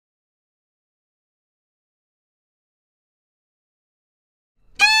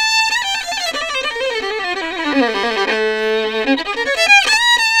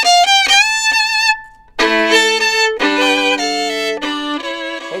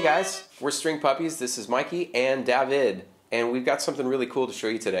Hey guys, we're String Puppies. This is Mikey and David, and we've got something really cool to show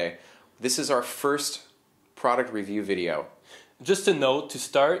you today. This is our first product review video. Just a note to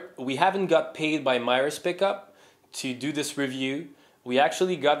start, we haven't got paid by Myers Pickup to do this review. We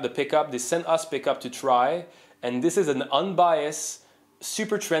actually got the pickup, they sent us pickup to try, and this is an unbiased,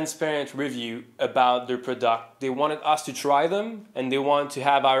 super transparent review about their product. They wanted us to try them, and they want to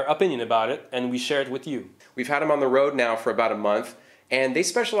have our opinion about it, and we share it with you. We've had them on the road now for about a month, and they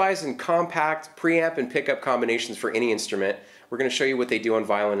specialize in compact preamp and pickup combinations for any instrument. We're going to show you what they do on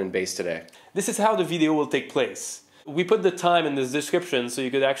violin and bass today. This is how the video will take place. We put the time in this description so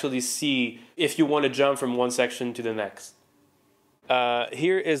you could actually see if you want to jump from one section to the next.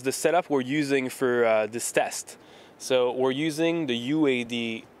 Here is the setup we're using for this test. So we're using the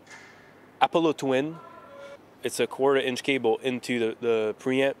UAD Apollo Twin. It's a 1/4-inch cable into the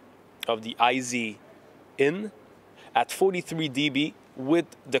preamp of the IZ in at 43 dB with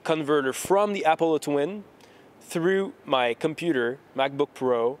the converter from the Apollo Twin through my computer, MacBook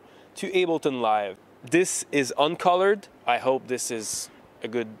Pro, to Ableton Live. This is uncolored. I hope this is a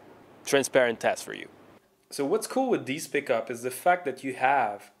good transparent test for you. So what's cool with these pickup is the fact that you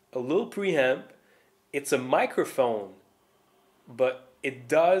have a little preamp. It's a microphone, but it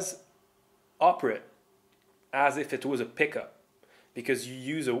does operate as if it was a pickup because you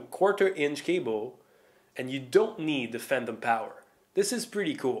use a 1/4-inch cable and you don't need the phantom power. This is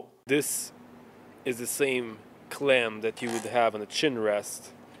pretty cool. This is the same clamp that you would have on a chin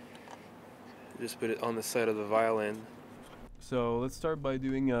rest. Just put it on the side of the violin. So let's start by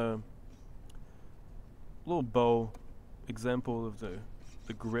doing a little bow example of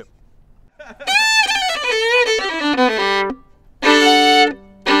the grip.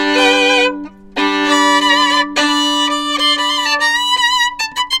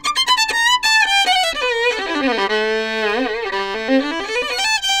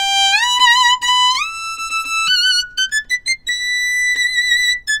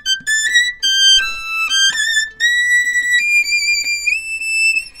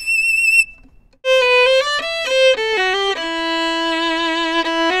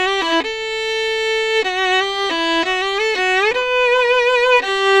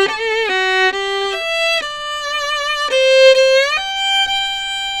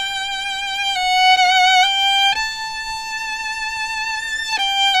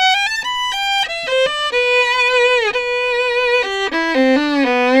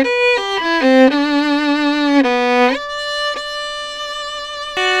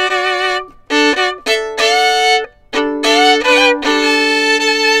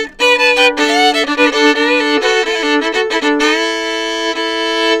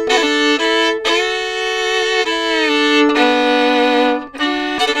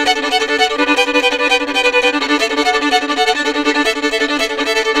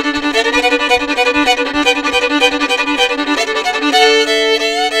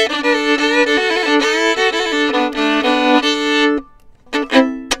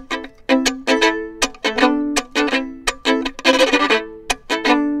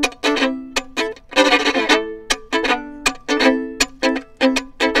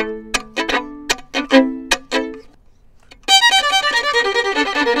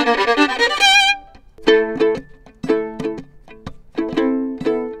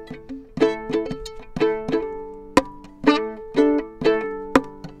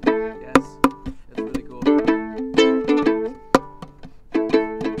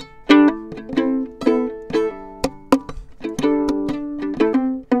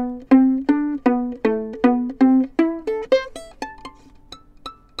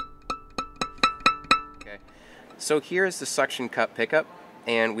 So here's the suction cup pickup,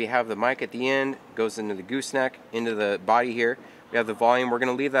 and we have the mic at the end, goes into the gooseneck, into the body here. We have the volume. We're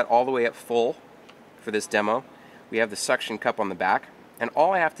going to leave that all the way up full for this demo. We have the suction cup on the back, and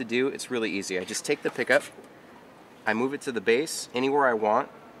all I have to do, it's really easy. I just take the pickup, I move it to the bass anywhere I want,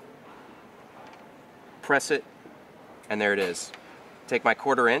 press it, and there it is. Take my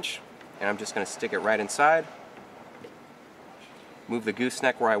 1/4-inch, and I'm just going to stick it right inside, move the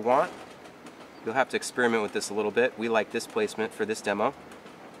gooseneck where I want. You'll have to experiment with this a little bit. We like this placement for this demo.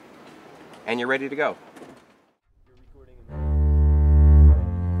 And you're ready to go.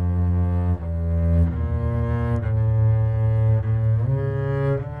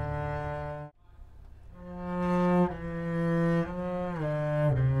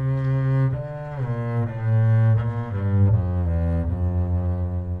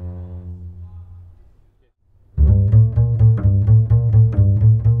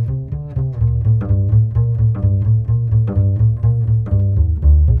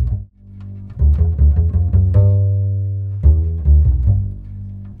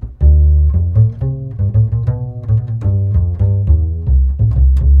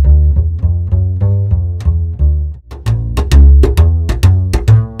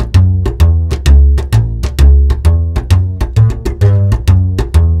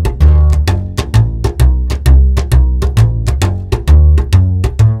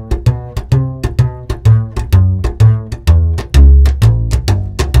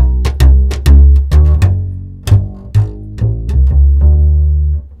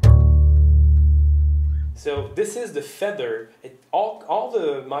 So this is the feather. All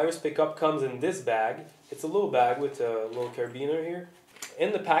the Myers pickup comes in this bag. It's a little bag with a little carabiner here.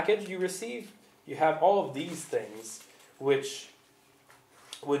 In the package you receive, you have all of these things, which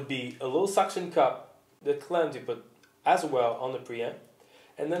would be a little suction cup, the clamp you put as well on the preamp,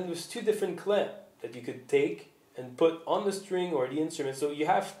 and then there's two different clamps that you could take and put on the string or the instrument. So you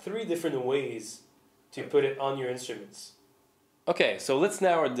have three different ways to put it on your instruments. Okay, so let's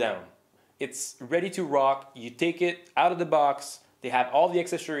narrow it down. It's ready to rock. You take it out of the box. They have all the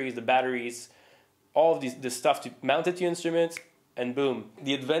accessories, the batteries, all of the stuff to mount it to your instruments, and boom.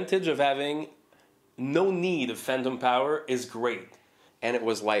 The advantage of having no need of phantom power is great. And it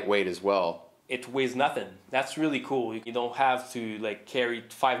was lightweight as well. It weighs nothing. That's really cool. You don't have to like carry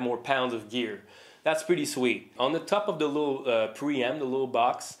 5 more pounds of gear. That's pretty sweet. On the top of the little preamp, the little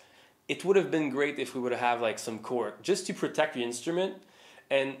box, it would have been great if we would have like some cork just to protect the instrument.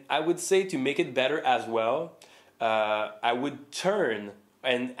 And I would say to make it better as well, I would turn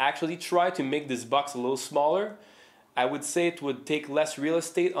and actually try to make this box a little smaller. I would say it would take less real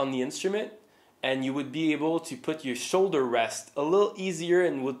estate on the instrument, and you would be able to put your shoulder rest a little easier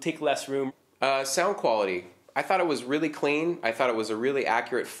and would take less room. Sound quality. I thought it was really clean. I thought it was a really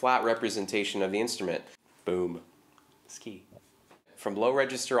accurate flat representation of the instrument. Boom. Ski. From low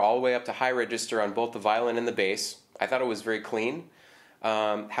register all the way up to high register on both the violin and the bass. I thought it was very clean.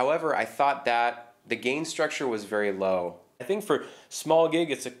 However, I thought that the gain structure was very low. I think for small gig,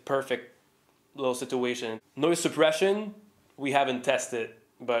 it's a perfect little situation. Noise suppression, we haven't tested,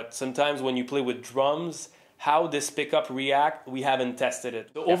 but sometimes when you play with drums, how this pickup react, we haven't tested it.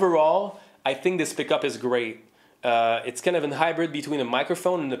 So overall, I think this pickup is great. It's kind of a hybrid between a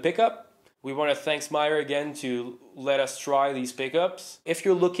microphone and the pickup. We want to thank Myer again to let us try these pickups. If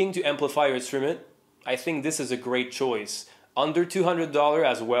you're looking to amplify your instrument, I think this is a great choice. Under $200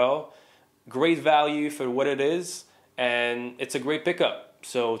 as well. Great value for what it is, and it's a great pickup.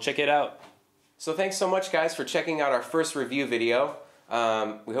 So check it out. So thanks so much, guys, for checking out our first review video.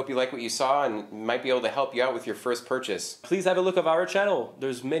 We hope you like what you saw and might be able to help you out with your first purchase. Please have a look at our channel.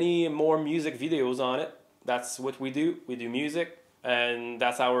 There's many more music videos on it. That's what we do. We do music, and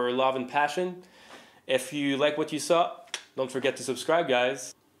that's our love and passion. If you like what you saw, don't forget to subscribe,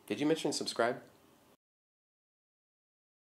 guys. Did you mention subscribe?